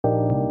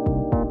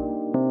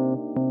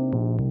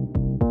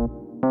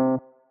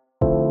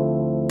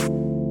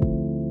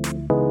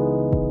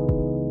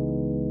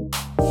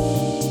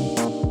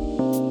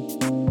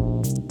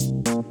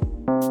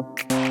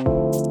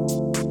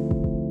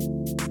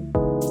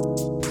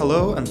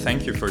Hello, and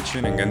thank you for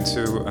tuning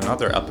into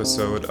another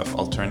episode of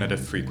Alternative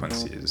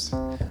Frequencies.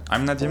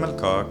 I'm Nadim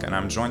Al-Kak, and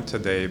I'm joined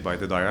today by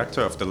the director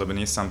of the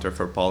Lebanese Center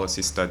for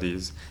Policy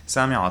Studies,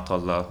 Sami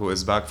Atallah, who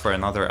is back for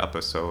another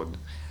episode.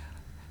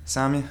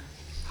 Sami,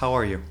 how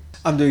are you?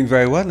 I'm doing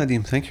very well,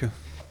 Nadim. Thank you.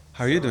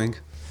 How are you doing?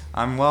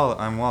 I'm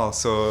well.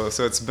 So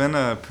it's been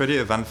a pretty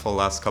eventful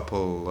last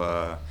couple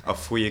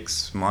of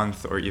weeks,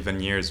 month, or even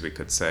years, we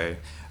could say.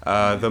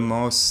 The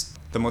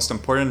most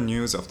important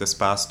news of this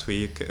past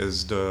week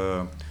is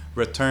the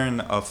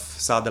return of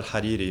Saad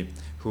al-Hariri,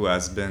 who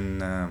has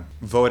been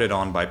voted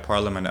on by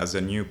Parliament as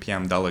a new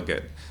PM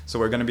delegate. So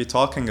we're going to be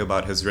talking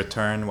about his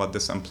return, what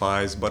this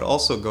implies, but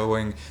also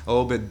going a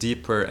little bit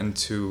deeper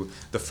into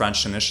the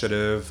French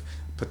initiative,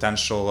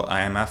 potential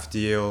IMF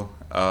deal,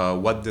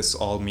 what this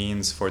all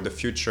means for the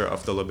future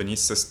of the Lebanese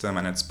system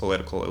and its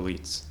political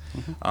elites.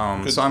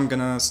 So I'm going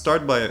to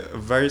start by a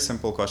very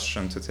simple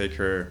question to take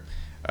her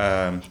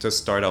to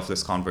start off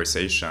this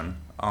conversation.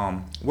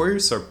 Were you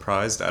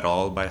surprised at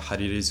all by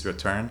Hariri's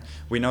return?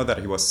 We know that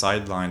he was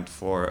sidelined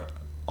for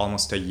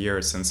almost a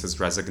year since his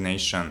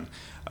resignation,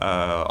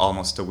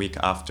 almost a week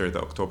after the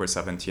October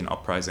 17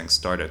 uprising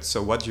started.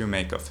 So what do you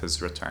make of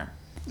his return?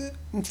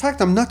 In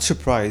fact, I'm not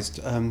surprised.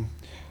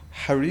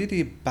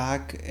 Hariri,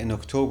 back in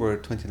October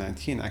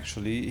 2019,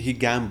 actually, he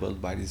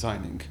gambled by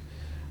resigning.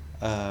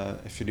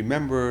 If you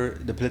remember,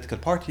 the political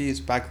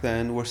parties back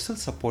then were still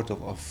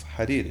supportive of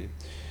Hariri.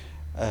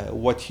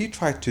 What he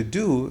tried to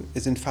do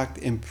is, in fact,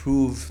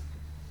 improve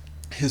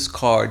his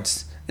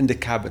cards in the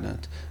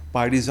cabinet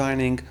by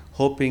resigning,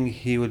 hoping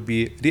he will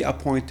be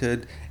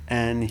reappointed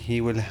and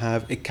he will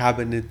have a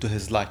cabinet to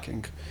his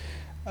liking.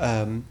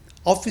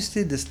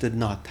 Obviously, this did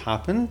not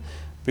happen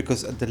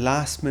because at the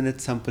last minute,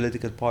 some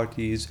political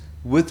parties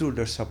withdrew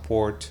their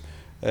support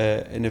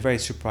in a very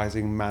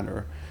surprising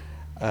manner,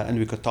 and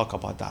we could talk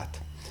about that.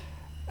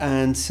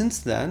 And since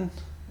then,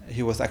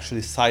 he was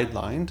actually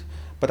sidelined,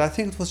 but I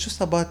think it was just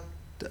about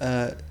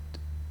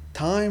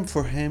time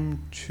for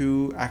him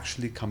to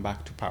actually come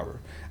back to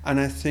power. And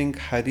I think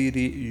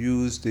Hariri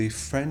used the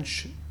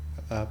French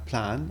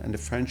plan and the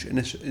French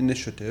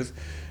initiative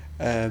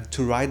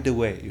to ride the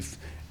wave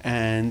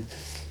and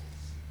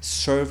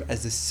serve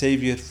as a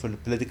savior for the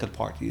political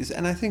parties.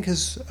 And I think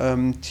his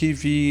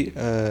TV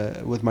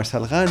with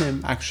Marcel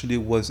Ghanem actually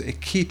was a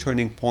key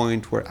turning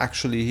point where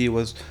actually he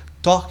was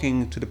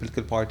talking to the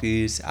political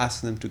parties,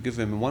 asking them to give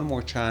him one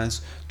more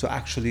chance to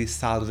actually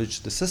salvage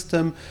the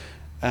system.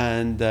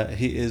 And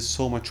he is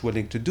so much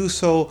willing to do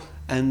so,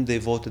 and they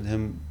voted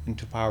him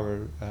into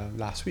power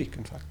last week,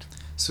 in fact.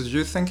 So do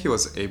you think he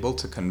was able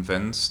to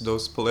convince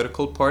those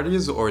political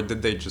parties, or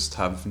did they just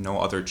have no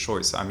other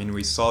choice? I mean,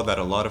 we saw that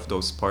a lot of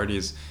those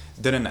parties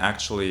didn't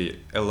actually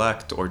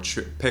elect or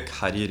pick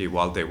Hariri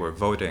while they were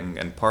voting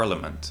in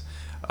parliament.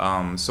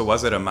 So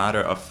was it a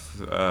matter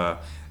of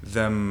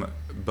them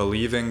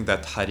believing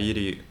that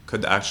Hariri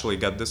could actually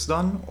get this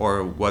done,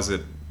 or was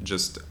it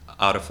just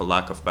out of a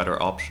lack of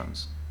better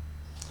options?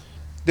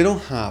 They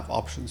don't have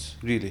options,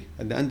 really.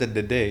 At the end of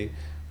the day,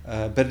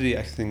 Berri,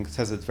 I think,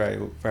 says it very,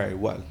 very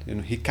well.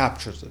 He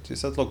captures it. He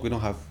says, look, we don't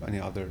have any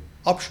other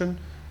option.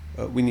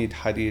 We need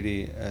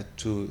Hariri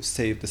to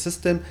save the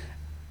system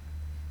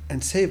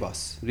and save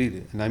us,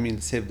 really. And I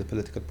mean save the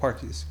political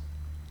parties.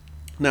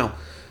 Now,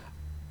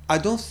 I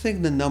don't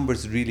think the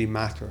numbers really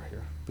matter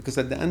here, because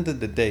at the end of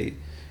the day,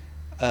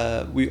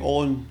 we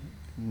all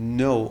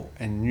know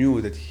and knew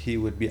that he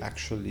would be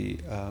actually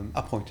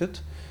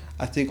appointed.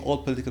 I think all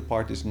political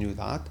parties knew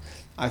that.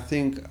 I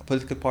think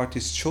political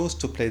parties chose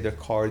to play their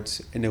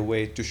cards in a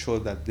way to show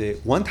that they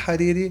want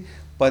Hariri,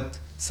 but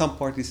some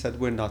parties said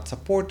we're not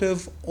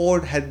supportive,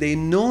 or had they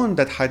known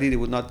that Hariri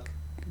would not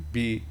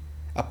be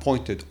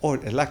appointed or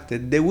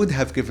elected, they would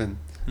have given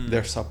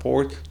their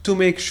support to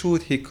make sure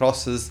he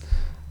crosses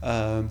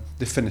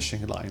the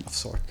finishing line of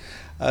sort.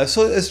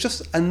 So it's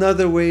just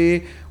another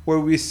way where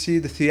we see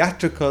the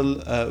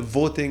theatrical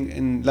voting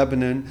in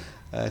Lebanon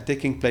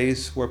taking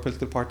place, where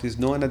political parties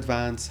know in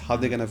advance how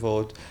they're going to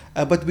vote.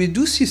 But we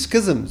do see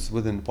schisms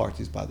within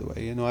parties, by the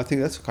way. I think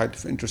that's kind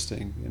of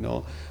interesting.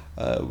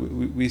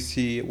 We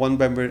see one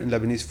member in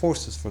Lebanese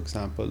forces, for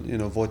example,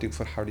 voting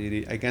for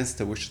Hariri against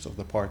the wishes of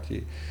the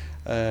party.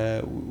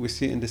 We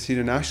see in the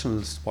Syrian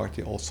Nationalist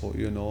Party also,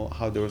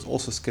 how there was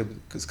also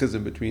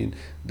schism between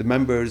the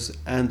members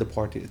and the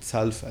party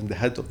itself and the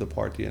head of the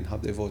party and how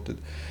they voted.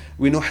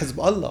 We know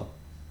Hezbollah,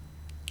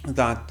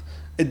 that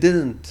it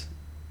didn't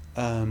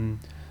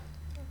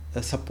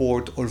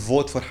support or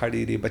vote for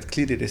Hariri, but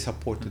clearly they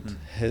supported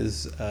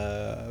his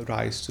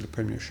rise to the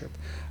premiership.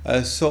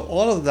 So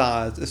all of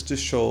that is to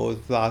show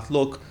that,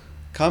 look,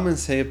 come and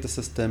save the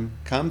system,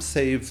 come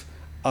save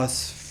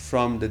us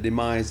from the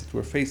demise that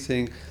we're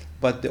facing,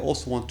 but they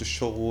also want to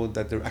show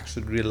that they're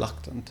actually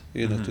reluctant,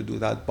 to do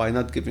that by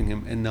not giving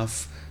him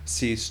enough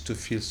seats to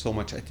feel so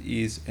much at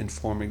ease in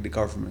forming the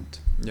government.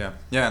 Yeah,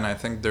 and I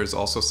think there's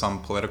also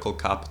some political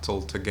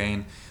capital to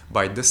gain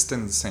by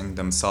distancing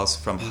themselves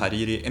from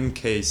Hariri in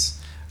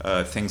case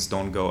things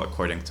don't go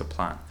according to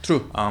plan.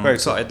 True. Very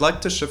So true. I'd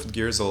like to shift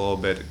gears a little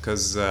bit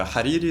because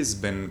Hariri's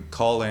been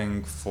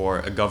calling for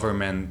a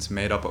government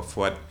made up of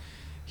what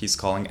he's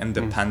calling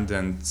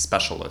independent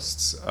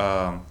specialists.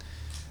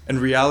 In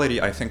reality,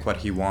 I think what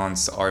he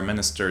wants are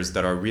ministers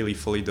that are really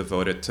fully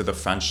devoted to the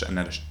French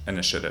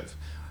initiative,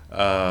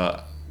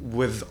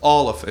 with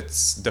all of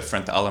its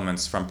different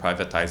elements from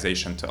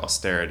privatization to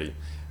austerity.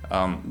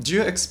 Do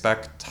you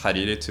expect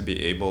Hariri to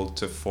be able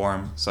to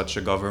form such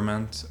a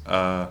government?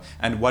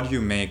 And what do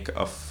you make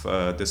of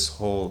this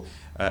whole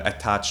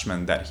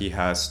attachment that he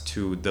has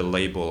to the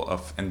label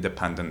of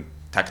independent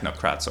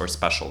technocrats or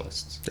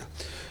specialists? Yeah.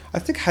 I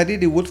think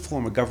Hariri would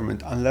form a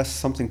government unless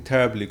something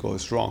terribly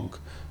goes wrong.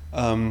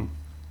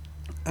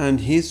 And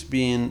he's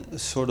been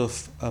sort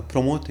of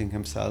promoting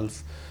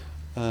himself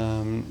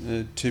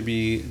to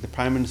be the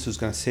prime minister who's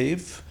going to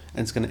save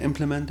and is going to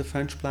implement the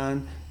French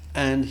plan.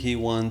 And he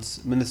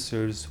wants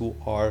ministers who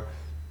are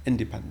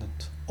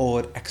independent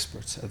or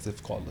experts, as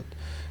they've called it.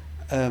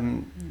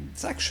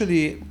 It's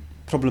actually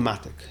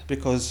problematic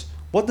because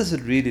what does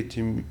it really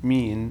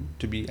mean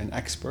to be an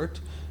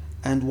expert?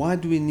 And why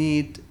do we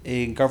need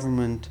a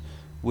government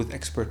with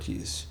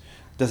expertise?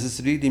 Does this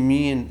really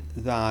mean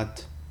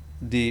that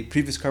the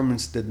previous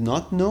governments did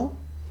not know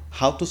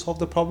how to solve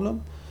the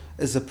problem?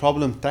 Is the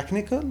problem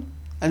technical?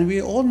 And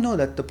we all know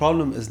that the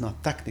problem is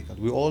not technical.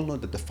 We all know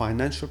that the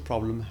financial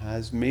problem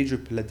has major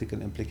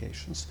political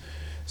implications.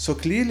 So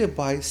clearly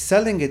by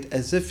selling it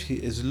as if he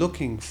is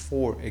looking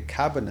for a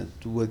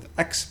cabinet with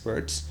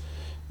experts,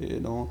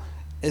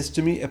 is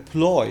to me a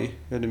ploy, you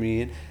know what I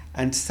mean?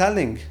 And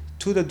selling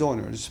to the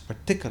donors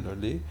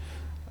particularly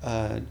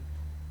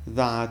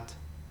that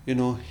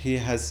he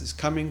is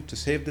coming to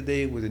save the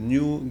day with a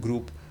new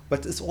group,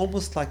 but it's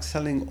almost like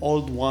selling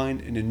old wine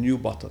in a new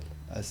bottle.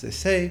 As they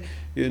say,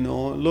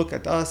 look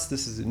at us,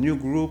 this is a new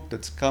group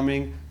that's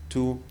coming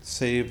to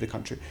save the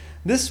country.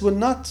 This will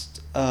not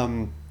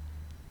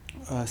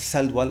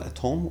sell well at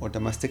home or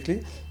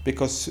domestically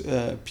because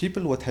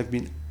what have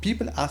been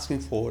people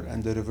asking for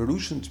and the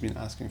revolution's been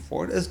asking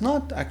for is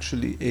not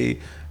actually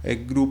a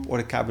group or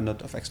a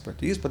cabinet of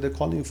expertise, but they're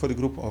calling for a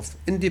group of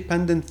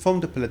independent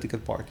from the political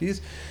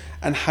parties.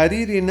 And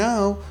Hariri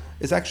now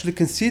is actually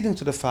conceding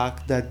to the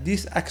fact that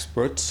these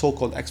experts,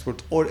 so-called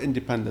experts or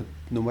independent,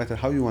 no matter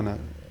how you want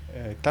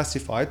to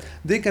classify it,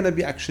 they're going to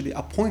be actually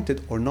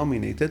appointed or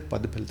nominated by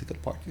the political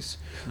parties.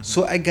 Mm-hmm.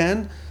 So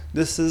again,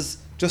 this is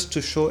just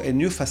to show a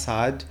new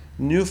facade,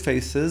 new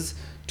faces,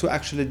 to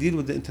actually deal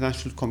with the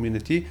international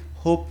community,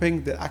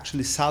 hoping to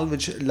actually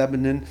salvage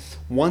Lebanon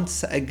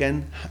once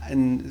again,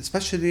 and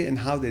especially in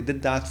how they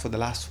did that for the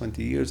last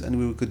 20 years, and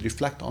we could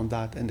reflect on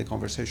that in the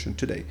conversation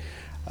today.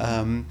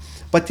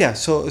 But yeah,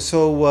 so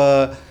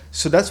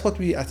that's what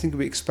I think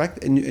we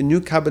expect, a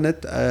new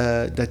cabinet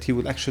that he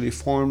will actually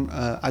form.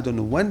 I don't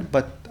know when,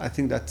 but I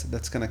think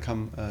that's going to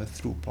come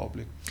through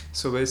probably.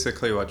 So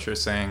basically what you're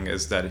saying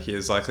is that he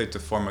is likely to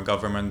form a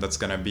government that's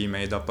going to be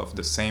made up of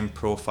the same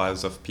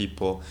profiles of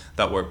people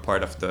that were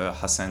part of the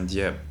Hassan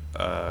Diab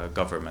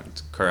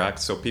government, correct?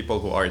 So people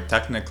who are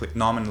technically,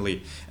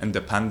 nominally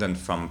independent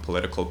from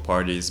political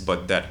parties,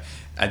 but that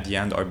at the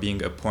end are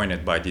being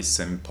appointed by these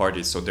same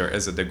parties. So there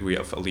is a degree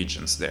of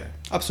allegiance there.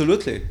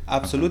 Absolutely.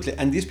 Okay.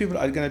 And these people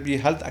are going to be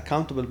held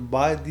accountable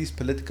by these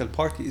political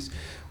parties,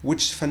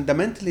 which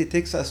fundamentally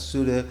takes us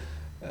to the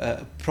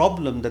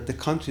problem that the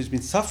country has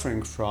been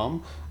suffering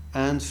from,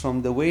 and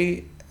from the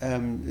way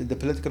the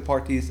political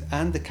parties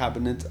and the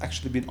cabinet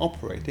actually been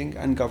operating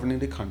and governing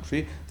the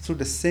country through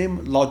the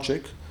same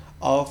logic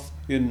of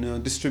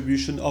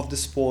distribution of the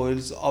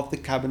spoils, of the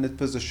cabinet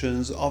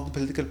positions, of the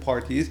political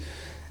parties.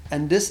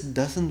 And this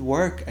doesn't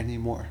work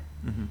anymore.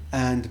 Mm-hmm.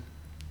 And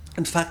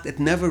in fact, it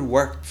never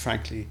worked,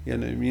 frankly,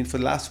 for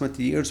the last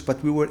 20 years,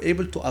 but we were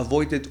able to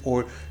avoid it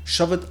or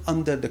shove it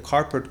under the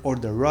carpet or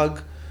the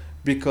rug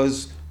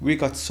because we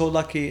got so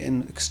lucky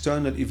in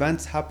external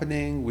events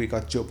happening. We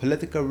got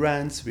geopolitical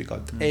rents, we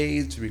got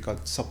aids, we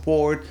got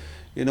support,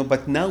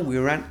 but now we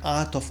ran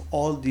out of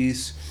all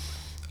these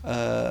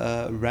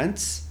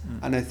rents,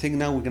 and I think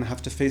now we're going to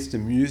have to face the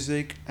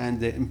music, and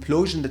the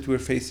implosion that we're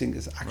facing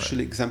is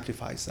actually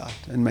exemplifies that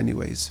in many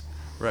ways.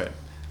 Right.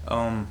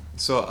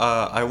 So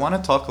I want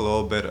to talk a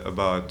little bit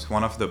about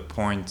one of the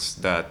points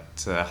that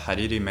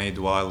Hariri made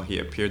while he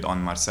appeared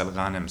on Marcel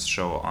Ghanem's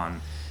show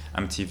on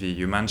MTV.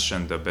 You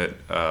mentioned a bit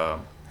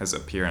his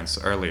appearance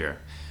earlier.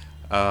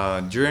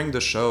 During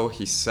the show,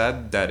 he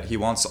said that he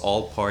wants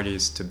all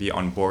parties to be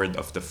on board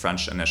of the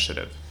French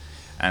initiative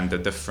and the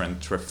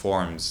different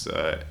reforms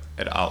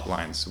it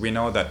outlines. We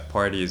know that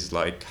parties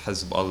like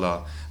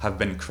Hezbollah have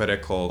been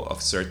critical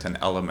of certain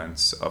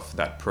elements of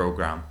that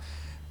program,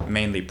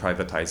 mainly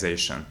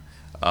privatization.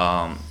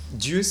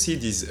 Do you see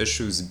these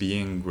issues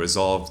being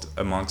resolved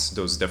amongst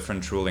those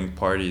different ruling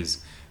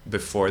parties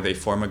before they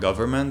form a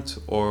government,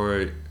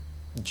 or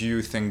do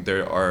you think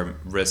there are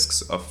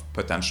risks of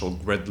potential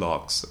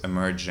gridlocks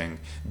emerging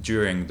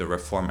during the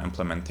reform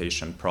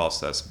implementation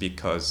process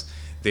because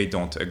they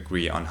don't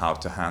agree on how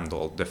to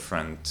handle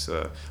different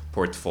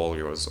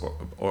portfolios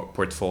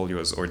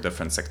or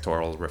different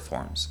sectoral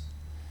reforms?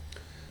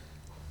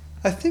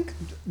 I think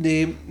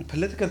the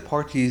political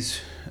parties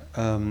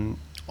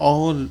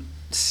all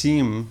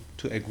seem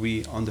to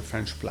agree on the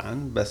French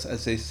plan, but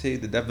as they say,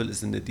 the devil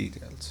is in the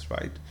details,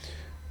 right?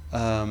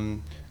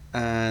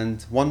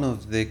 And one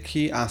of the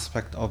key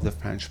aspects of the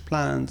French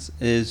plans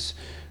is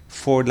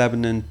for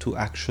Lebanon to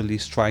actually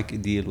strike a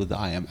deal with the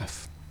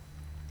IMF.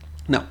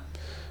 Now,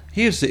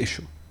 here's the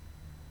issue.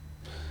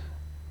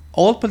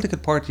 All political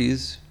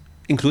parties,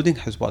 including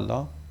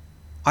Hezbollah,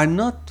 are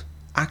not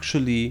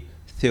actually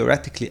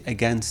theoretically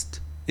against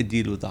a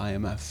deal with the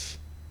IMF,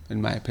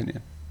 in my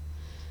opinion.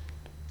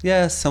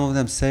 Yes, some of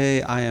them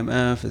say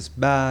IMF is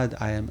bad,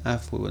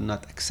 IMF, we will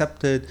not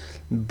accept it,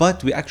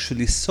 but we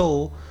actually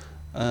saw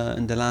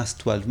in the last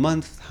 12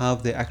 months how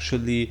they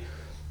actually,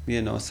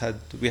 said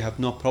we have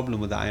no problem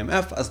with the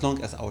IMF as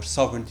long as our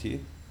sovereignty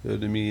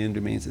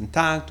remains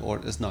intact or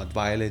is not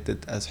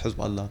violated, as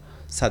Hezbollah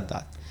said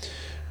that.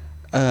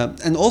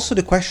 And also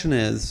the question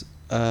is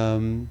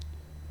to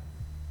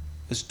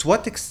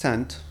what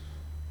extent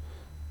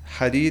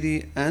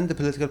Hariri and the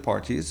political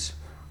parties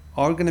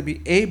are going to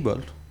be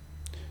able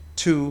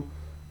to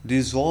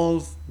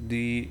resolve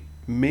the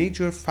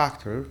major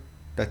factor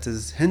that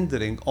is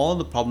hindering all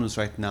the problems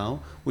right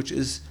now, which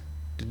is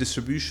the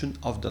distribution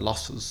of the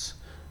losses,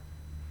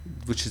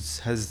 which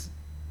has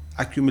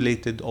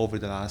accumulated over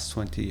the last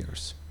 20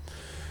 years.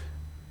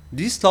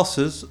 These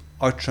losses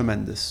are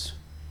tremendous.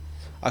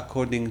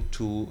 According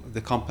to the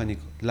company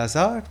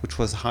Lazard, which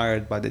was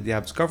hired by the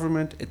Diab's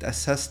government, it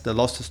assessed the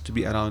losses to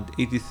be around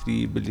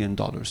 $83 billion.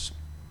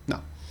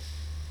 Now,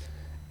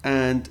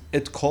 and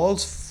it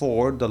calls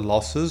for the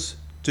losses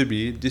to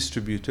be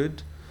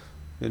distributed,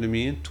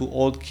 to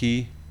all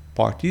key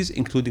parties,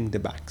 including the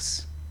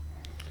banks.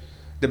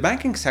 The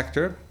banking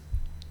sector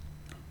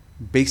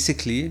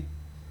basically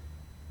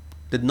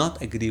did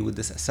not agree with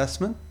this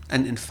assessment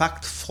and in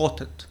fact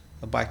fought it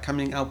by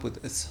coming up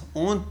with its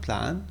own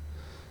plan,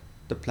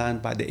 the plan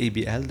by the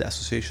ABL, the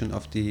Association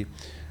of the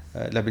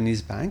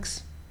Lebanese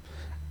Banks,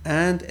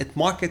 and it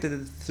marketed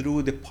it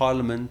through the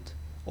parliament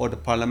or the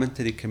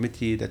parliamentary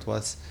committee that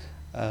was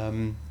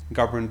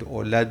governed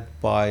or led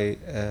by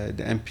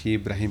the MP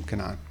Ibrahim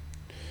Kanan.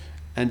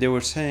 And they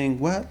were saying,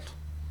 well,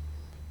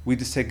 we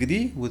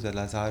disagree with the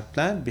Lazard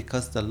plan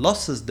because the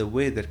losses, the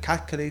way they're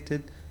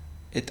calculated,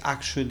 it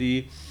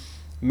actually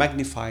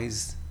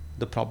magnifies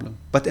the problem.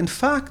 But in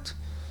fact,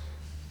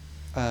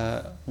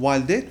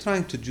 while they're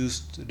trying to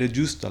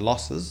reduce the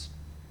losses,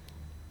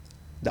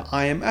 the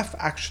IMF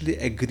actually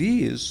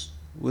agrees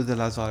with the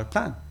Lazard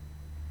plan.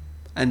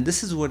 And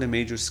this is where the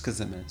major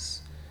schism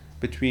is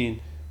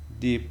between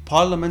the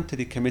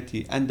parliamentary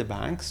committee and the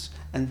banks.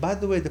 And by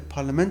the way, the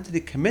parliamentary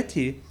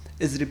committee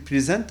is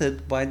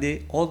represented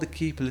by all the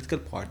key political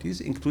parties,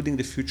 including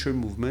the Future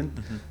Movement,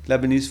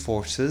 Lebanese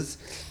Forces,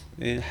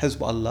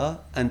 Hezbollah,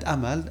 and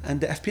Amal, and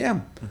the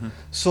FPM.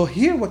 So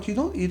here, what you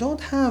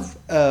don't have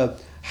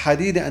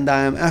Hariri and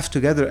IMF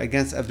together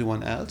against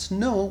everyone else.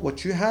 No,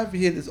 what you have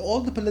here is all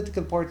the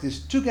political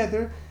parties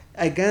together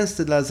against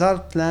the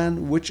Lazard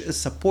plan, which is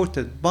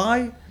supported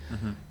by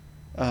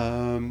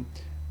the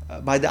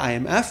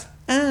IMF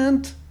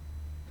and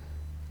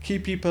key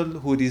people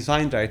who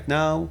resigned right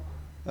now.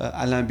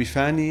 Alain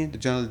Bifani, the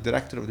General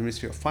Director of the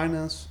Ministry of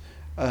Finance,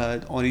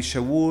 Henri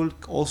Shawoul,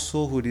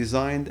 also, who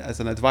resigned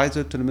as an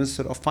advisor to the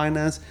Minister of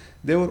Finance.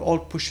 They were all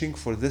pushing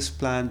for this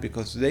plan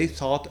because they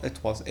thought it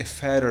was a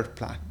fairer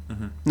plan.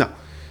 Now,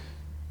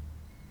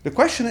 the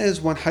question is,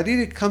 when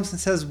Hariri comes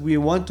and says we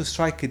want to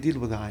strike a deal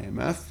with the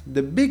IMF,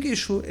 the big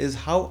issue is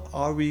how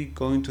are we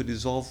going to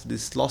resolve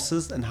these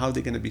losses and how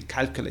they're going to be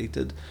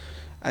calculated.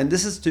 And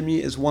this is, to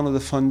me, is one of the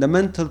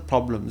fundamental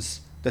problems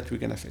that we're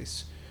going to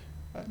face.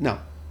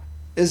 Now,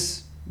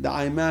 is the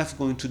IMF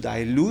going to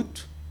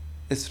dilute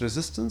its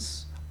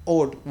resistance,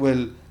 or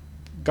will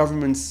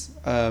governments,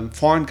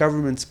 foreign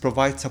governments,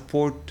 provide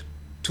support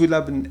to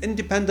Lebanon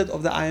independent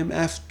of the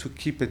IMF to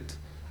keep it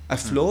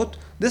afloat?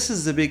 This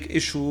is the big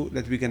issue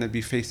that we're going to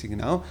be facing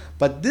now.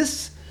 But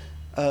this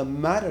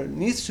matter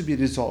needs to be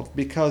resolved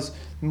because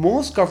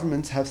most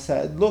governments have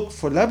said, look,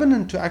 for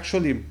Lebanon to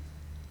actually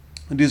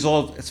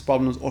resolve its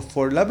problems or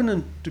for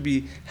Lebanon to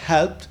be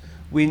helped,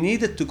 we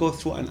needed to go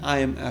through an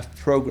IMF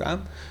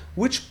program,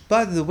 which,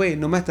 by the way,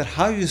 no matter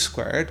how you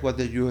square it,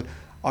 whether you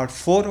are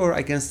for or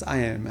against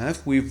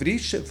IMF, we've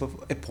reached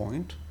a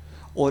point,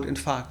 or in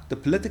fact, the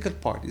political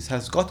parties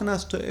has gotten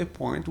us to a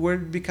point where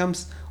it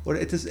becomes, or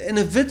it is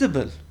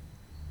inevitable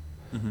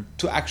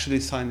to actually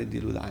sign a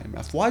deal with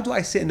IMF. Why do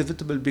I say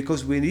inevitable?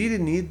 Because we really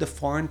need the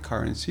foreign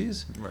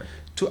currencies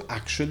to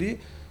actually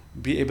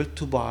be able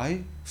to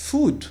buy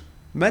food,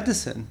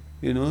 medicine,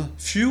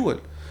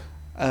 fuel.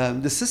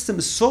 The system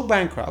is so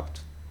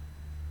bankrupt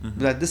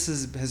that this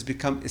has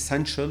become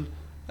essential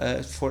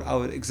for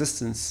our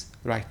existence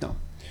right now.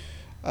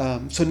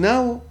 So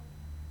now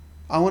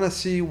I want to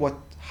see what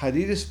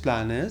Hariri's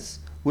plan is.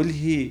 Will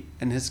he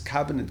and his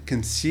cabinet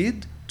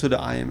concede to the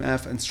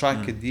IMF and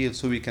strike a deal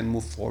so we can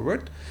move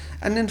forward?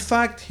 And in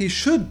fact, he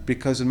should,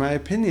 because in my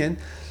opinion,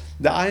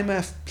 the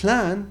IMF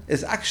plan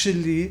is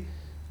actually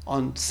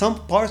on some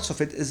parts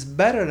of it is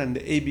better than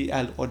the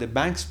ABL or the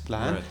bank's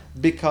plan, Right.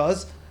 because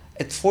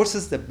it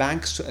forces the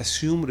banks to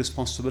assume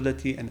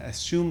responsibility and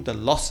assume the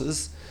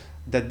losses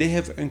that they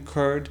have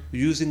incurred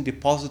using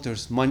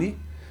depositors' money,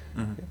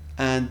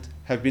 and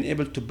have been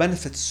able to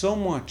benefit so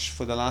much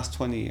for the last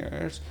 20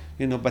 years,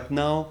 but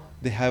now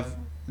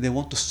they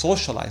want to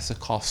socialize the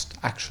cost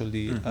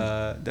actually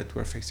that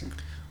we're facing.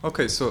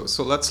 Okay,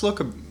 so let's look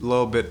a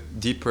little bit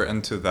deeper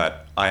into that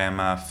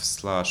IMF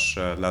slash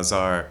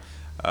Lazare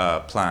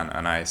plan,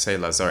 and I say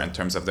Lazare in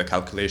terms of the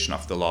calculation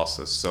of the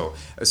losses. So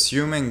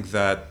assuming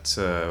that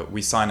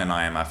we sign an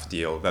IMF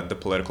deal, that the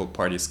political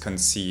parties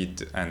concede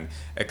and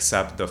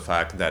accept the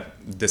fact that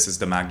this is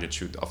the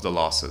magnitude of the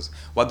losses,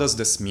 what does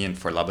this mean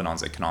for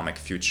Lebanon's economic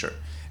future?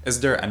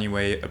 Is there any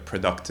way a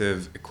productive,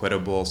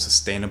 equitable,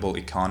 sustainable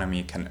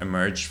economy can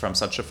emerge from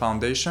such a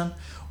foundation?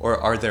 Or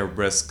are there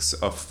risks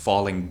of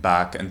falling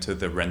back into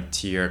the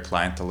rentier,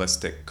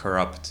 clientelistic,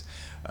 corrupt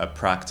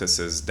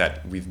practices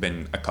that we've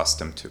been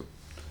accustomed to?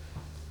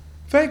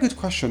 Very good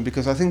question,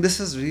 because I think this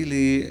is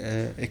really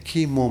a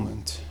key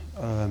moment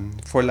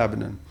for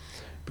Lebanon,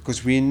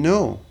 because we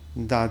know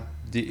that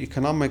the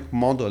economic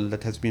model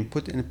that has been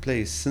put in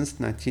place since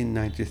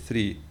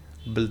 1993,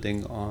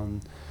 building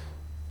on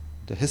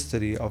the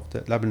history of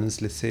the Lebanon's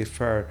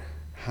laissez-faire,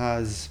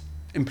 has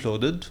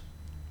imploded.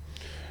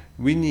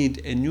 We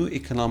need a new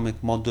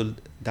economic model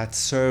that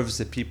serves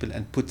the people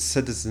and puts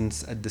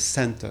citizens at the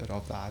center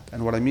of that.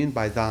 And what I mean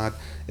by that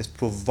is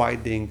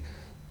providing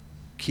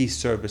key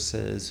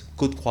services,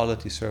 good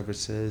quality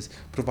services,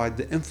 provide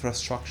the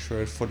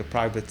infrastructure for the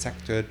private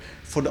sector,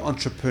 for the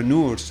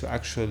entrepreneurs to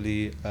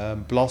actually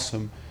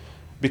blossom.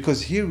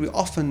 Because here we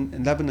often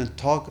in Lebanon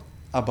talk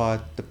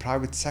about the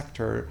private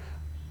sector,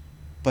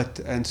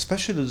 and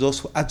especially those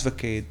who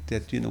advocate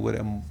that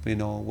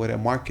we're a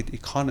market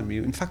economy.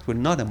 In fact, we're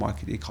not a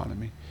market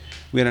economy.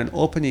 We're an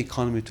open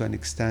economy to an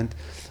extent.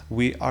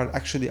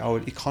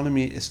 Our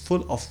economy is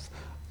full of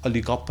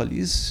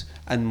oligopolies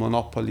and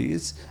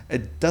monopolies.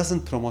 It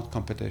doesn't promote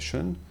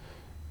competition,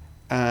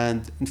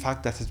 and in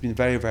fact that has been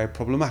very, very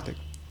problematic.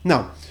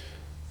 Now,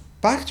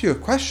 back to your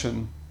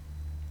question,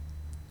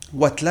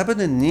 what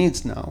Lebanon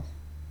needs now,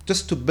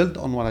 just to build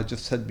on what I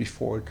just said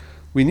before,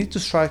 we need to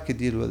strike a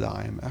deal with the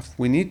IMF.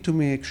 We need to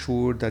make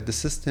sure that the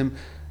system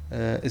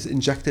is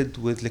injected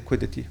with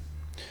liquidity.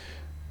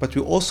 But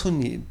we also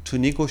need to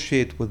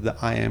negotiate with the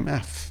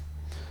IMF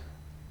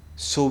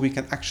so we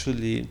can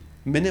actually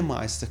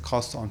minimize the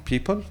cost on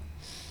people.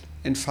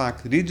 In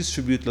fact,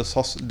 redistribute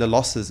the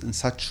losses in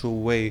such a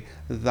way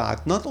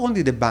that not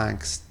only the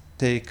banks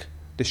take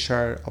the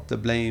share of the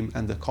blame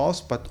and the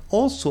cost, but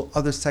also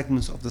other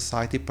segments of the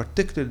society,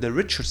 particularly the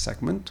richer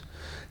segment.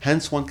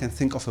 Hence, one can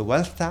think of a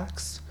wealth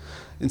tax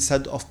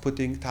instead of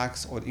putting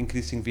tax or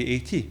increasing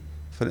VAT,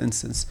 for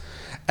instance.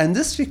 And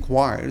this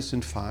requires,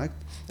 in fact,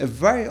 a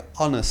very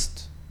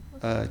honest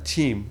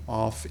team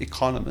of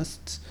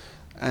economists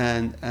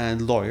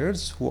and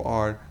lawyers who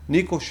are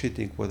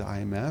negotiating with the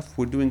IMF.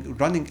 We're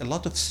running a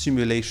lot of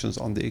simulations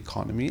on the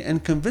economy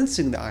and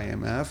convincing the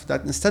IMF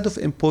that instead of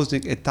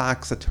imposing a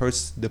tax that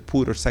hurts the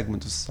poorer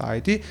segment of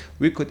society,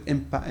 we could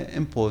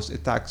impose a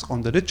tax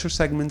on the richer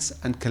segments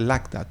and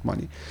collect that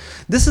money.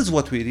 This is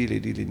what we really,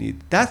 really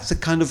need. That's the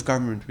kind of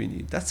government we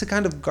need. That's the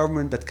kind of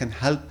government that can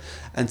help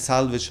and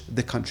salvage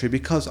the country,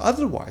 because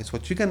otherwise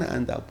what you're going to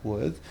end up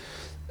with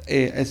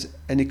is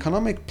an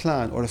economic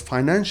plan or a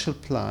financial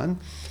plan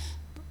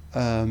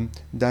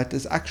that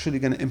is actually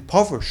going to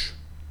impoverish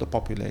the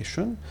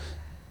population.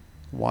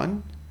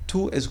 One.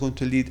 Two, is going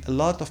to lead a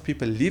lot of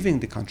people leaving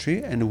the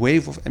country and a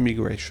wave of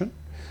immigration.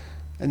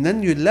 And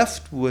then you're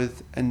left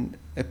with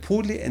a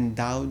poorly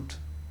endowed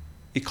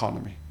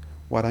economy.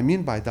 What I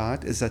mean by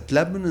that is that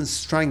Lebanon's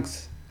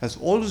strength has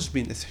always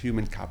been its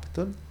human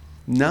capital.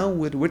 Now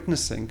we're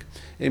witnessing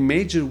a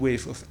major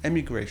wave of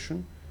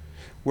immigration,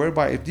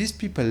 whereby if these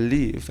people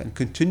leave and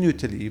continue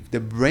to leave, the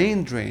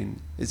brain drain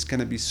is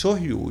going to be so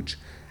huge,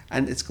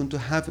 and it's going to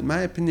have, in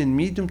my opinion,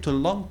 medium to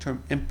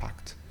long-term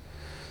impact.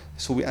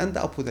 So we end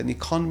up with an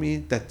economy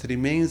that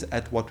remains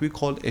at what we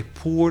call a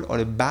poor or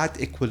a bad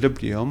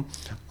equilibrium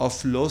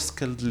of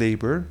low-skilled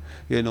labor,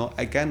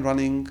 again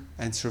running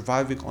and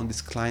surviving on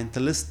this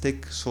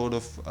clientelistic sort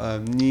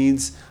of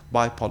needs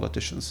by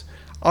politicians.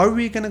 Are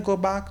we going to go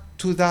back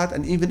to that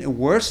and even a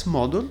worse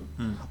model?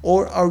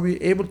 Or are we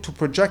able to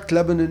project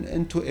Lebanon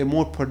into a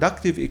more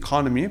productive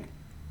economy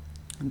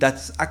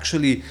that's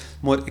actually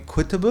more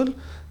equitable,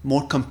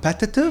 more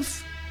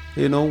competitive,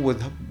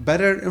 with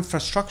better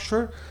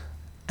infrastructure?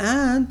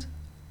 And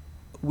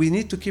we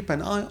need to keep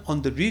an eye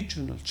on the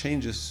regional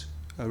changes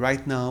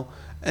right now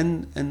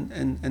in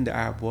the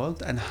Arab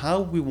world, and how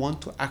we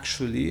want to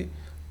actually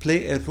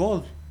play a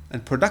role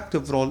and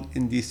productive role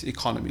in these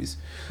economies.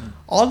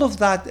 All of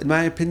that, in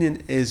my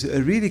opinion, is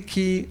really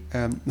key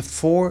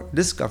for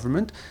this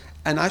government.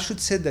 And I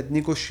should say that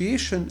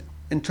negotiation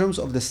in terms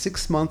of the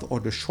 6 month or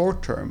the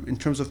short term, in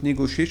terms of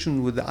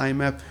negotiation with the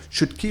IMF,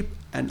 should keep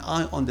an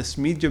eye on this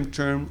medium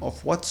term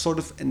of what sort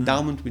of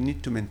endowment we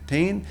need to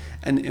maintain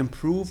and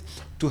improve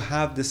to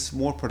have this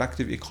more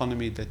productive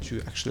economy that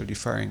you're actually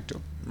referring to.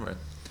 Right.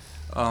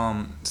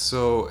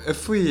 So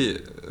if we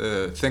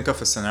think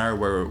of a scenario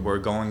where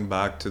we're going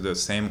back to the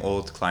same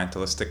old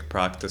clientelistic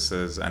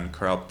practices and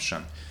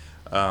corruption,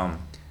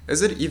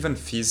 is it even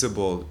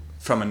feasible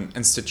from an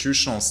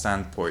institutional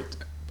standpoint,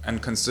 and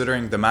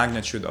considering the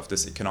magnitude of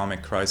this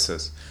economic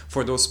crisis,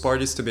 for those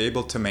parties to be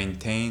able to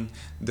maintain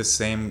the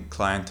same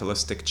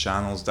clientelistic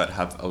channels that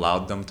have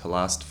allowed them to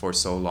last for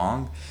so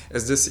long?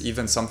 Is this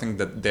even something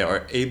that they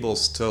are able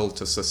still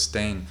to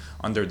sustain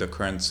under the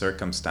current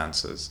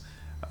circumstances?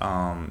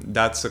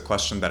 That's a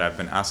question that I've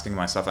been asking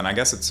myself, and I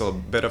guess it's a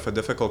bit of a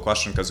difficult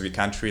question because we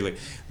can't really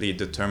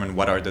determine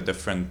what are the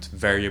different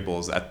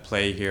variables at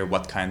play here,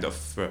 what kind of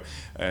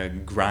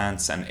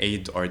grants and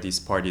aid are these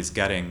parties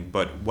getting,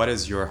 but what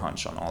is your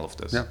hunch on all of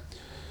this? Yeah.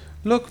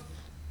 Look,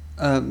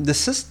 the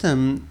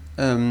system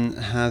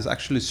has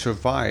actually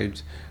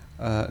survived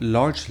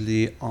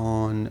largely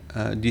on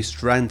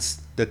these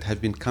rents that have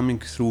been coming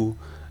through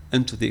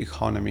into the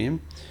economy,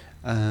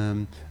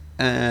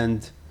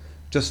 and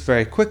just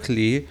very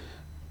quickly,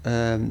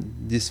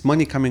 this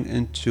money coming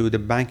into the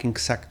banking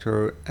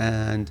sector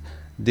and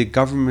the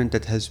government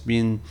that has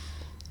been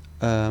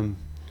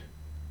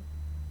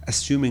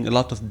assuming a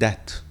lot of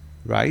debt,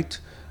 right?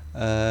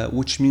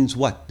 Which means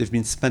what? They've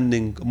been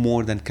spending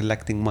more than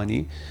collecting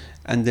money.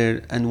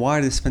 And why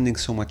are they spending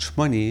so much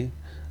money?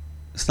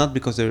 It's not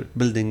because they're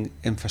building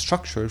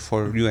infrastructure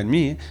for you and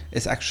me.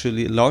 It's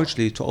actually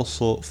largely to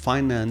also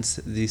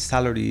finance the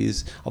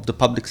salaries of the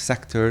public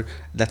sector,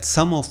 that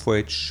some of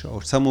which,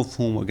 or some of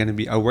whom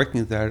are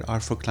working there,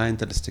 are for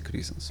clientelistic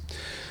reasons.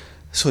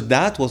 So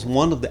that was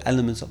one of the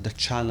elements of the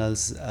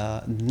channels.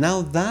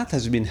 Now that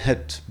has been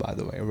hit, by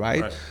the way,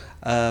 right?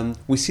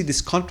 We see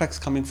these contracts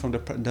coming from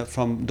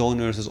from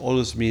donors has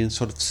always been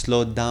sort of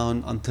slowed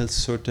down until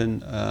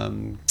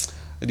certain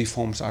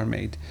reforms are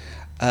made.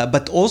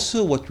 But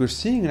also what we're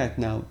seeing right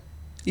now,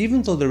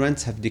 even though the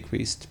rents have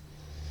decreased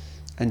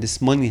and this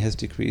money has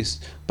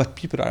decreased, but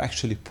people are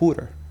actually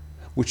poorer,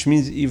 which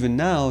means even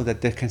now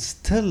that they can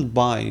still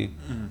buy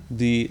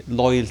the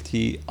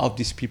loyalty of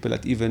these people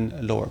at even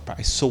a lower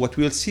price. So what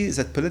we'll see is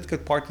that political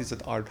parties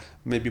that are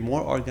maybe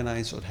more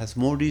organized or has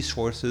more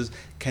resources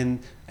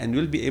can and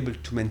will be able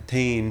to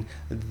maintain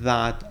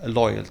that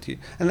loyalty.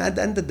 And at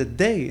the end of the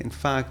day, in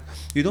fact,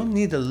 you don't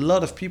need a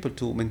lot of people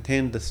to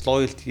maintain this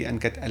loyalty and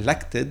get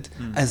elected,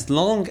 as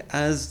long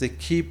as they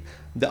keep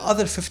the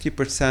other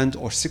 50%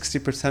 or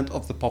 60%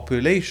 of the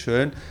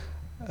population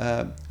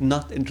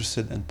not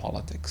interested in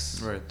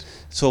politics. Right.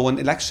 So when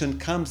election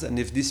comes, and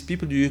if these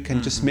people, you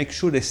can just make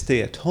sure they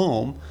stay at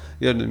home,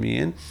 you know what I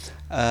mean?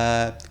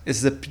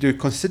 Is your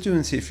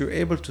constituency, if you're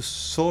able to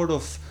sort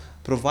of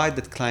provide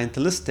that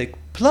clientelistic,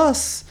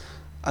 plus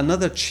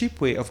another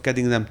cheap way of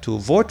getting them to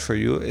vote for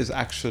you is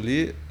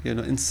actually,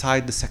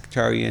 inside the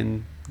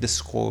sectarian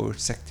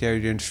discourse,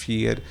 sectarian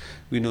fear,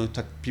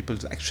 that people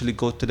actually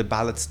go to the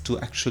ballots to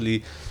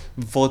actually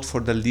vote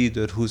for the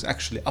leader who's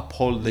actually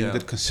upholding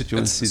their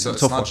constituencies. So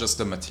it's not just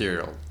the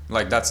material.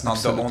 Like, that's not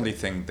the only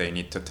thing they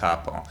need to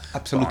tap on.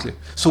 Absolutely.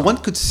 So one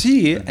could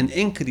see an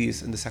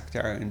increase in the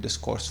sectarian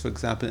discourse, for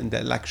example, in the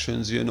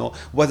elections,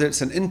 whether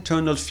it's an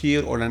internal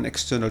fear or an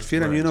external fear.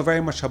 Right. And you know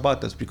very much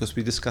about this because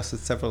we discussed it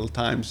several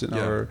times in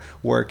our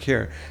work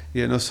here.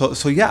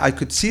 So I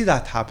could see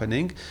that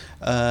happening,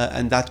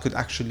 and that could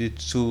actually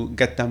to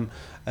get them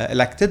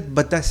elected.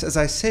 But that's, as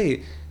I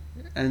say,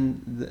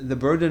 and the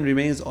burden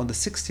remains on the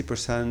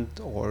 60%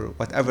 or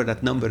whatever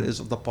that number is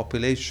of the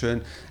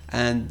population,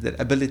 and their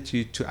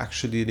ability to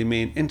actually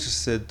remain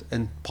interested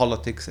in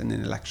politics and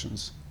in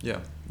elections. Yeah.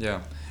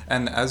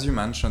 And as you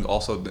mentioned,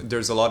 also,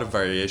 there's a lot of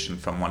variation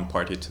from one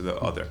party to the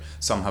other.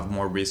 Some have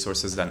more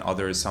resources than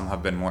others. Some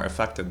have been more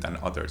affected than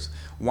others.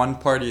 One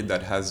party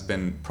that has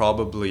been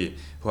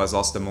who has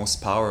lost the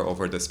most power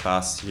over this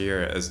past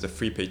year is the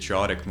Free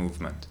Patriotic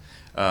Movement.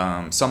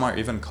 Some are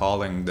even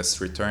calling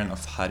this return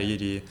of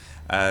Hariri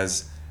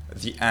as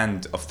the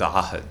end of the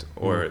Ahd,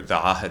 or the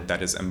Ahd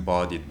that is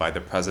embodied by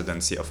the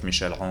presidency of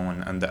Michel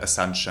Aoun and the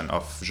ascension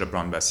of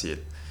Gebran Bassil.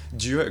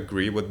 Do you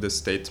agree with this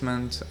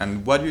statement?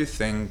 And what do you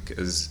think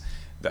is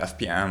the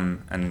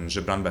FPM and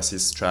Gebran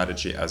Bassil's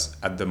strategy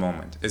at the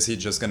moment? Is he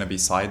just going to be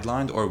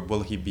sidelined, or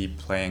will he be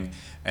playing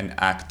an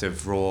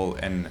active role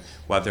in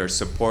whether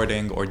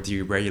supporting or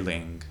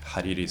derailing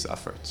Hariri's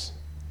efforts?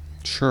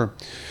 Sure.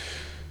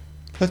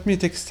 Let me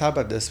take a stab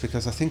at this,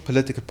 because I think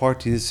political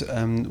parties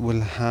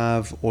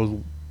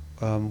will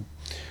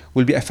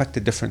be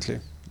affected differently.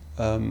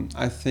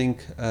 I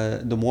think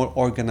the more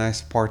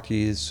organized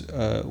parties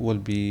will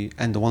be,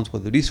 and the ones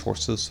with the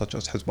resources, such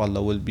as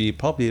Hezbollah, will be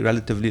probably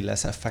relatively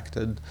less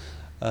affected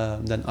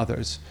than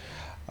others.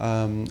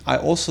 I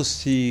also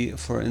see,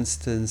 for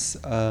instance,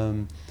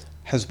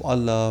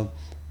 Hezbollah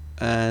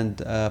and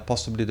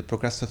possibly the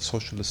Progressive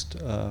Socialist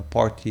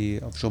Party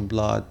of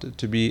Jumblat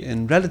to be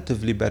in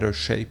relatively better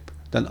shape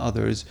than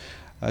others,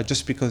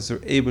 just because they're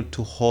able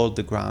to hold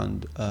the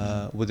ground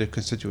with their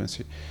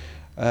constituency.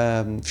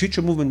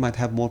 Future Movement might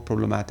have more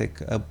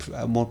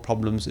more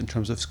problems in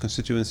terms of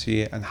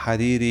constituency, and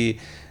Hariri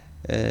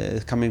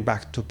coming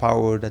back to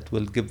power that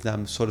will give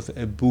them sort of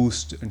a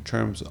boost in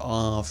terms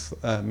of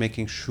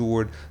making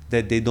sure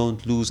that they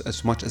don't lose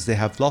as much as they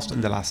have lost in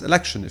the last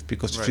election.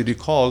 Because if you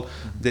recall,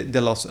 they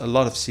lost a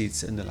lot of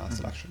seats in the last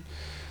election.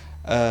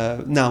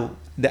 Now,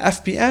 the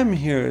FPM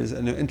here is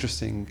an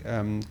interesting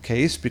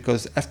case,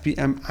 because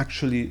FPM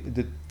actually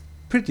did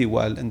pretty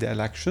well in the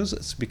elections.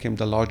 It became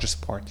the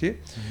largest party.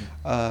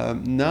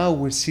 Now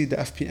we see the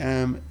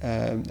FPM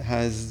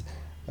has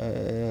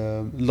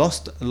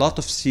lost a lot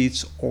of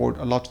seats, or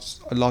a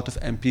lot of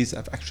MPs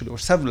have actually, or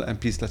several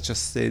MPs, let's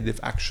just say, they've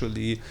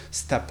actually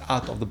stepped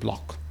out of the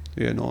bloc,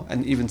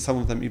 and even some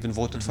of them even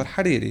voted for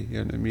Hariri, you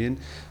know what I mean,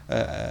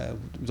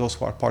 those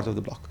who are part of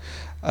the bloc.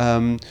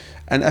 And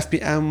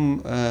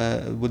FPM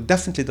would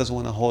definitely doesn't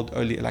want to hold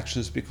early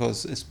elections,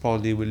 because it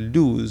probably will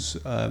lose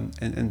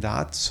in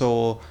that.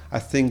 So I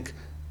think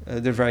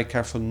they're very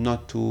careful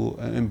not to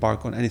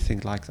embark on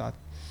anything like that.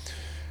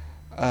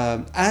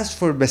 As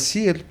for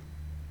Bassil,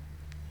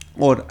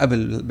 or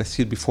قبل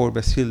Bassil, before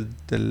Bassil,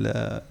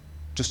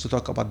 just to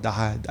talk about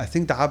Da'ad. I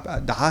think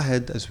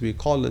Da'ad, as we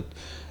call it,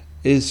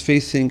 is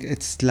facing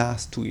its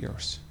last 2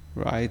 years,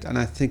 right? And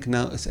I think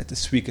now it's at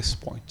its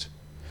weakest point.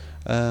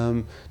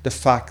 The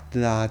fact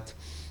that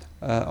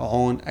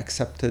Aoun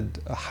accepted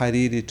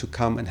Hariri to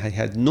come, and he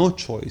had no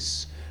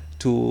choice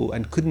to,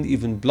 and couldn't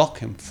even block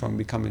him from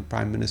becoming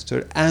prime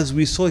minister. As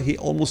we saw, he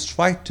almost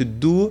tried to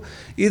do,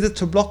 either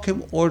to block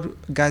him or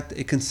get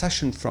a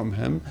concession from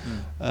him.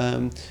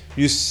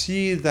 You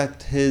see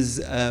that his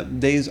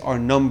days are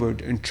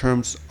numbered in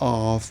terms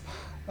of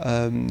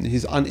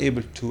he's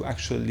unable to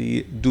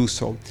actually do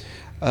so.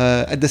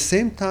 At the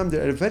same time,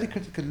 they're in a very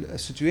critical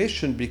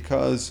situation,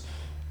 because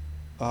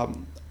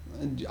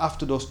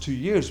after those 2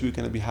 years, we're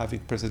going to be having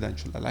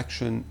presidential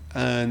election,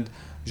 and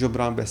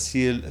Gebran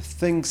Bassil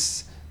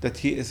thinks that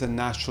he is a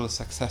natural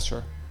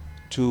successor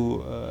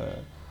to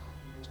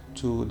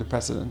the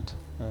president,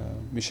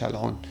 Michel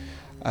Aoun.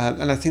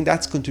 And I think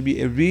that's going to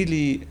be a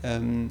really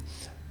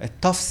a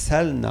tough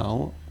sell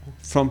now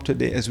from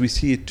today, as we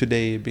see it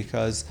today,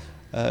 because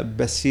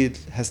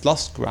Bassil has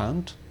lost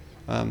ground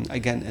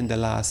again in the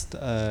last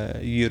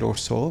year or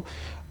so.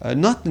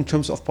 Not in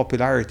terms of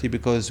popularity,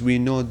 because we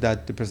know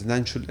that the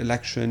presidential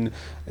election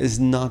is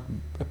not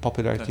a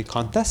popularity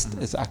contest.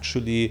 It's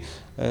actually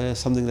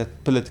something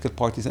that political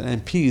parties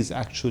and MPs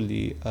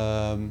actually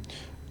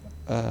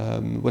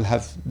will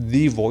have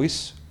the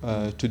voice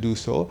to do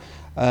so.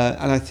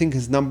 And I think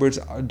his numbers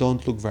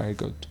don't look very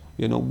good.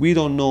 We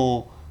don't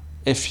know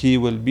if he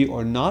will be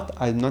or not.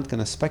 I'm not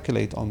going to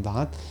speculate on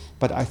that.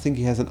 But I think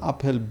he has an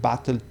uphill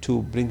battle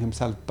to bring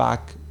himself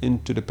back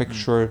into the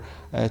picture,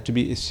 to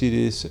be a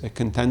serious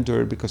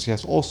contender, because he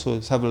has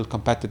also several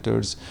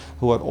competitors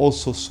who are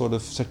also sort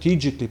of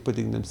strategically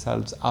putting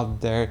themselves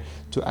out there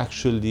to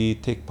actually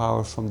take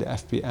power from the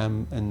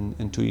FPM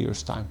in 2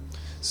 years' time.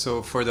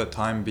 So for the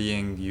time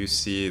being, you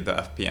see the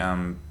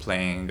FPM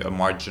playing a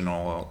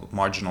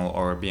marginal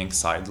or being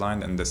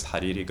sidelined in this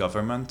Hariri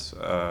government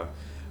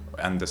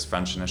and this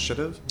French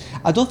initiative?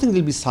 I don't think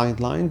they'll be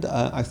sidelined.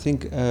 I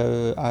think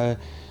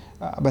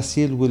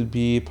Bassil will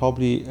be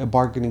probably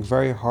bargaining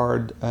very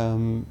hard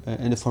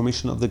in the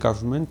formation of the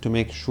government, to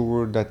make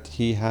sure that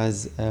he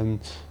has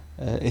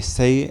a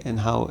say in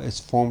how it's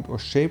formed or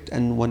shaped,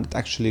 and when it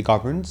actually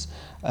governs,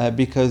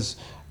 because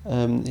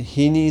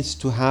he needs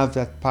to have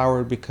that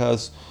power,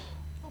 because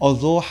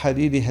although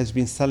Hariri has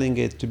been selling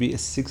it to be a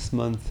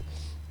 6-month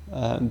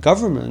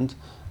government,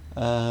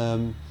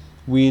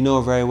 we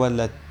know very well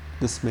that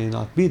this may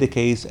not be the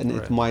case, and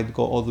it might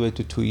go all the way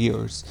to 2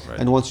 years.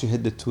 And once you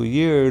hit the 2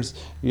 years,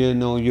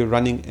 you're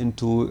running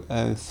into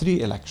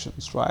 3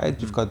 elections, right?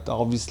 You've got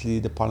obviously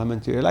the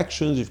parliamentary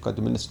elections, you've got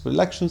the municipal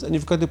elections, and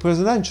you've got the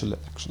presidential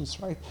elections,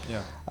 right?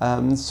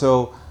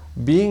 So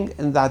being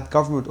in that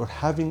government, or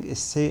having a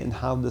say in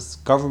how this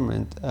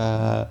government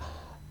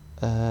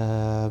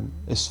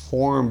is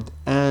formed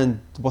and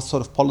what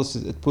sort of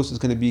policies it puts, is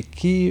going to be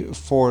key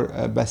for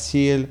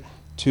Bassil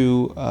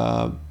to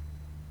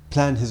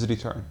plan his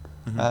return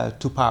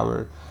to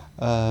power.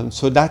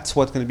 So that's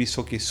what's going to be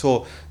so key.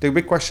 So the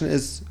big question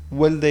is,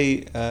 will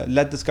they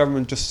let this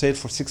government just stay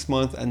for 6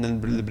 months and then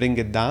bring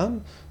it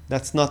down?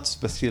 That's not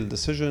Bassil's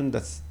decision.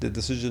 That's the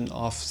decision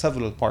of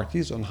several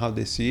parties on how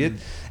they see it.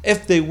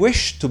 If they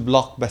wish to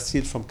block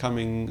Bassil from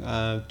coming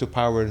to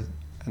power,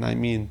 and I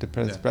mean the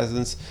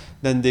presidents,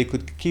 then they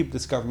could keep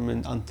this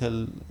government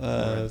until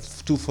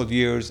 2 full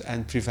years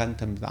and prevent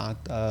him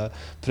that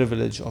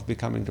privilege of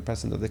becoming the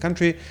president of the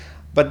country.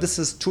 But this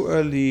is too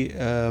early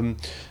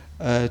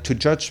to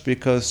judge,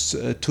 because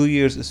 2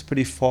 years is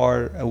pretty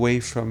far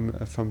away from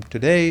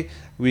today.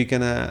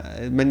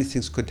 Many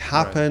things could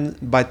happen,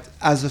 but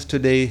as of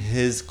today,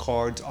 his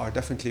cards are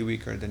definitely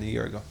weaker than a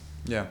year ago.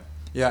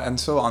 Yeah, and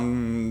so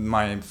on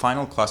my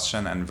final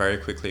question, and very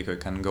quickly we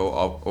can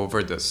go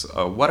over this,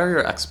 what are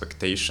your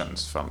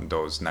expectations from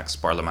those next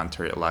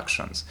parliamentary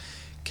elections?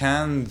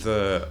 can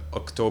the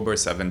October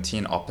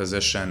 17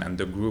 opposition and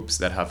the groups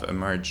that have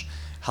emerged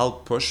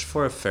help push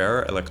for a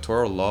fair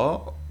electoral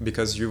law?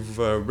 Because you've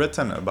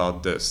written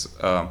about this.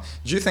 Do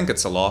you think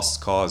it's a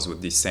lost cause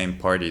with these same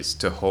parties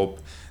to hope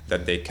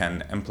that they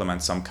can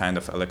implement some kind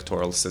of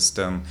electoral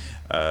system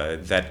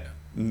that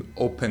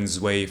opens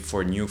way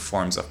for new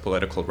forms of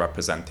political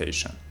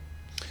representation?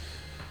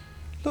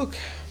 Look,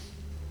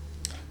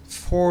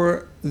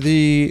 for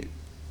the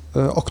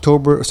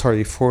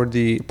for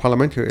the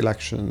parliamentary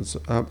elections,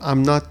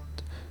 I'm not,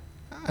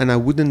 and I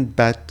wouldn't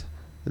bet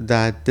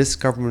that this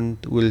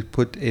government will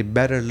put a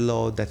better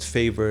law that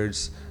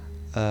favors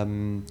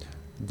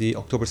the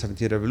October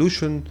 17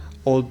 revolution,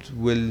 or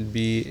will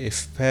be a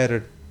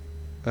fairer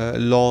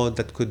law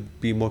that could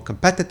be more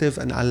competitive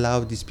and allow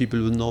these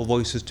people with no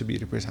voices to be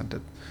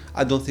represented.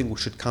 I don't think we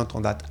should count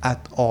on that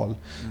at all.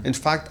 In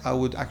fact, I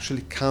would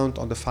actually count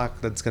on the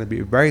fact that it's going to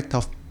be a very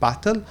tough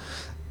battle.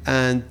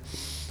 And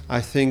I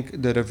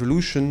think the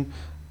revolution,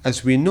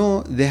 as we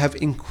know, they have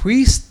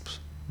increased,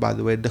 by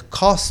the way, the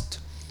cost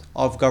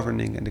of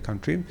governing in the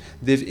country.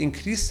 They've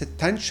increased the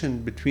tension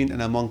between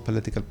and among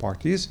political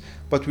parties,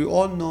 but we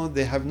all know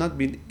they have not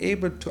been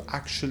able to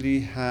actually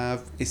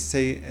have a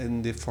say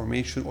in the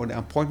formation or the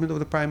appointment of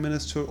the prime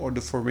minister or the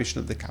formation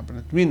of the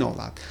cabinet. We know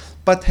that.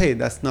 But hey,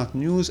 that's not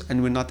news,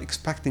 and we're not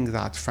expecting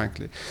that,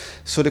 frankly.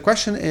 So the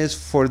question is,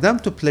 for them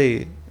to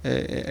play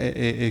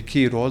a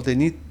key role, they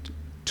need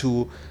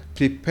to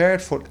prepare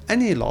for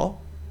any law.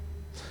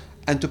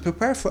 And to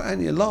prepare for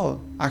any law,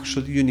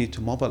 actually, you need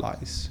to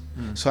mobilize.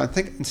 So I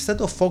think instead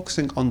of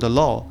focusing on the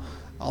law,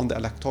 on the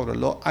electoral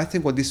law, I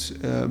think what these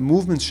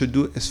movements should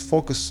do is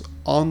focus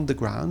on the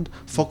ground,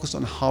 focus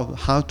on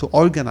how to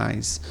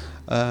organize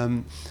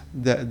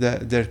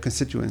their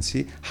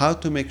constituency, how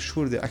to make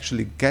sure they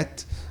actually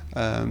get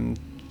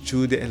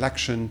to the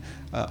election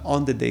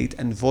on the date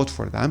and vote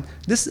for them.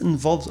 This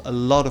involves a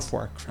lot of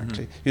work,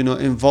 frankly.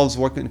 Involves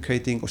work in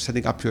creating or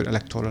setting up your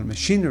electoral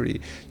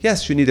machinery.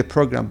 Yes, you need a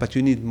program, but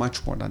you need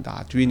much more than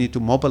that. You need to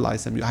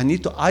mobilize them. You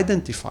need to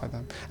identify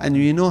them. And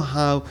you know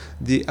how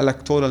the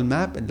electoral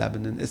map in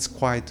Lebanon is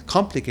quite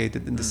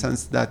complicated in the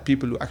sense that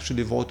people who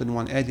actually vote in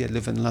one area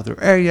live in another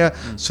area.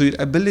 So your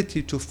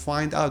ability to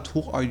find out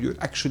who are your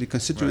actually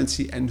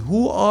constituency and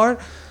who are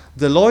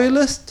the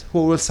loyalists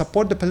who will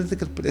support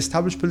the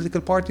established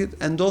political party,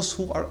 and those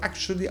who are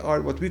actually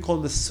what we call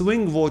the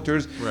swing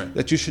voters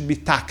that you should be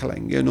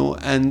tackling,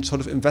 and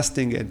sort of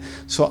investing in.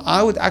 So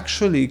I would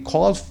actually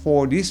call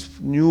for these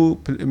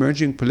new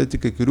emerging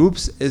political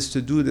groups is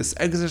to do this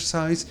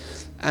exercise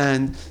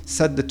and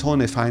set the tone,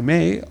 if I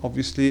may,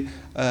 obviously,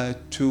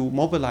 to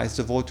mobilize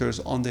the voters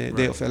on the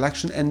day of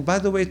election. And by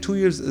the way, 2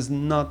 years is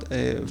not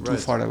too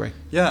far away.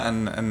 Yeah,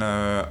 and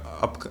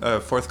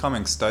a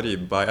forthcoming study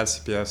by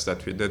LCPS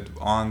that we did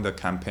on the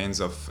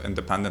campaigns of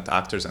independent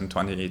actors in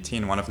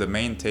 2018, one of the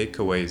main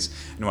takeaways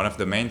and one of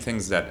the main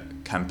things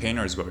that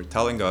campaigners were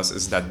telling us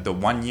is that the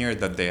 1 year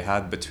that they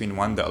had between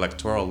when the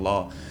electoral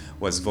law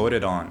was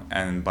voted on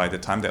and by the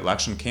time the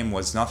election came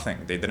was nothing.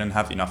 They didn't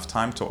have enough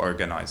time to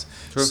organize.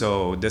 True.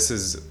 So this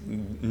is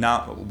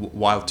now,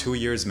 while 2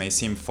 years may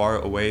seem far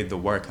away, the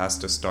work has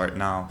to start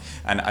now.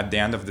 And at the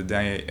end of the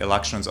day,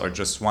 elections are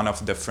just one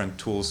of different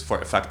tools for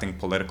affecting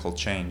political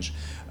change.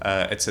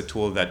 It's a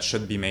tool that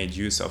should be made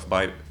use of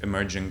by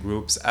emerging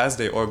groups as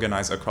they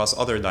organize across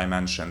other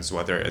dimensions,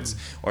 whether it's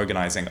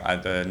organizing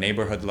at the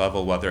neighborhood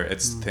level, whether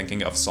it's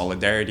thinking of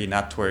solidarity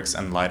networks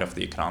in light of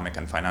the economic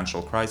and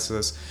financial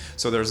crisis.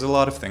 So there's a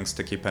lot of things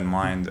to keep in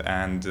mind,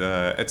 and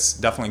it's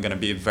definitely going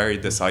to be a very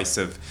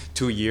decisive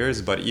 2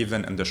 years, but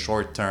even in the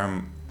short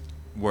term,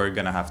 we're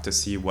going to have to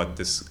see what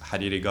this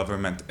Hariri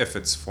government, if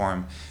it's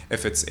formed,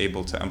 if it's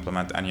able to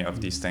implement any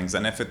of these things,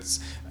 and if it's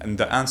and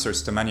the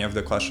answers to many of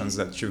the questions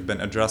that you've been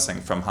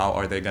addressing, from how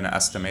are they going to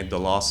estimate the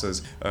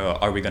losses,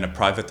 are we going to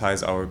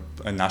privatize our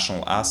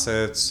national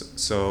assets?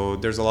 So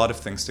there's a lot of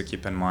things to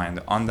keep in mind.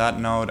 On that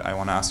note, I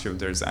want to ask you if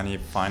there's any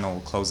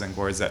final closing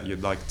words that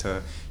you'd like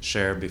to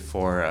share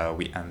before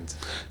we end.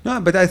 No,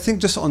 but I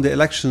think just on the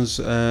elections,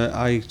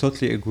 I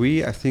totally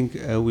agree. I think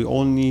we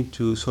all need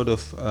to sort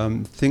of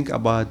think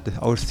about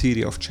our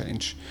theory of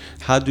change.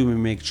 How do we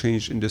make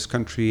change in this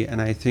country?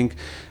 And I think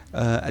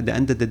at the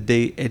end of the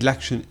day,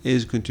 election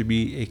is going to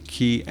be a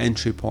key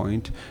entry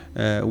point,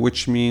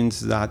 which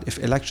means that if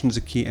election is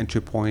a key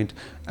entry point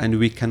and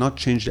we cannot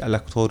change the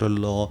electoral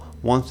law,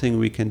 one thing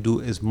we can do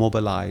is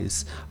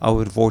mobilize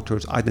our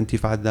voters,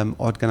 identify them,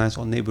 organize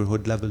on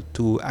neighborhood level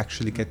to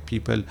actually get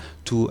people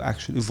to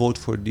actually vote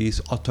for these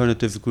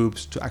alternative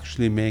groups to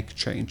actually make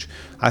change.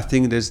 I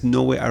think there's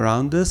no way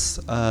around this,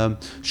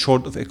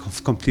 short of a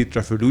complete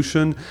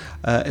revolution.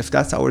 If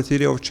that's our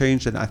theory of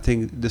change, then I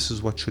think this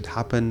is what should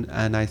happen.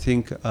 And I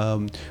think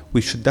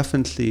we should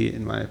definitely,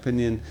 in my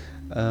opinion,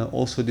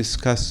 also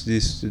discuss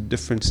these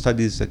different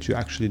studies that you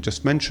actually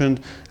just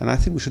mentioned, and I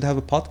think we should have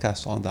a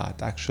podcast on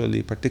that,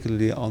 actually,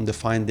 particularly on the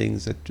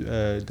findings that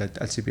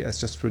LCPS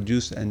just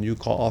produced and you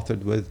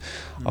co-authored with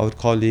our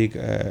colleague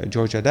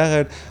Georgia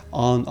Dagher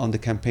on the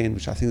campaign,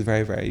 which I think is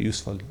very, very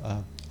useful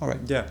All right.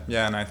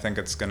 Yeah, and I think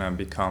it's going to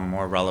become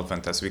more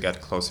relevant as we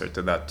get closer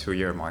to that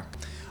 2-year mark.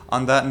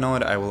 On that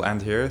note, I will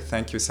end here.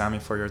 Thank you, Sami,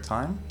 for your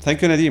time.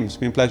 Thank you, Nadim. It's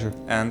been a pleasure.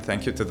 And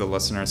thank you to the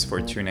listeners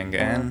for tuning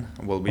in.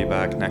 We'll be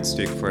back next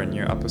week for a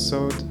new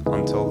episode.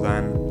 Until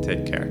then,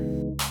 take care.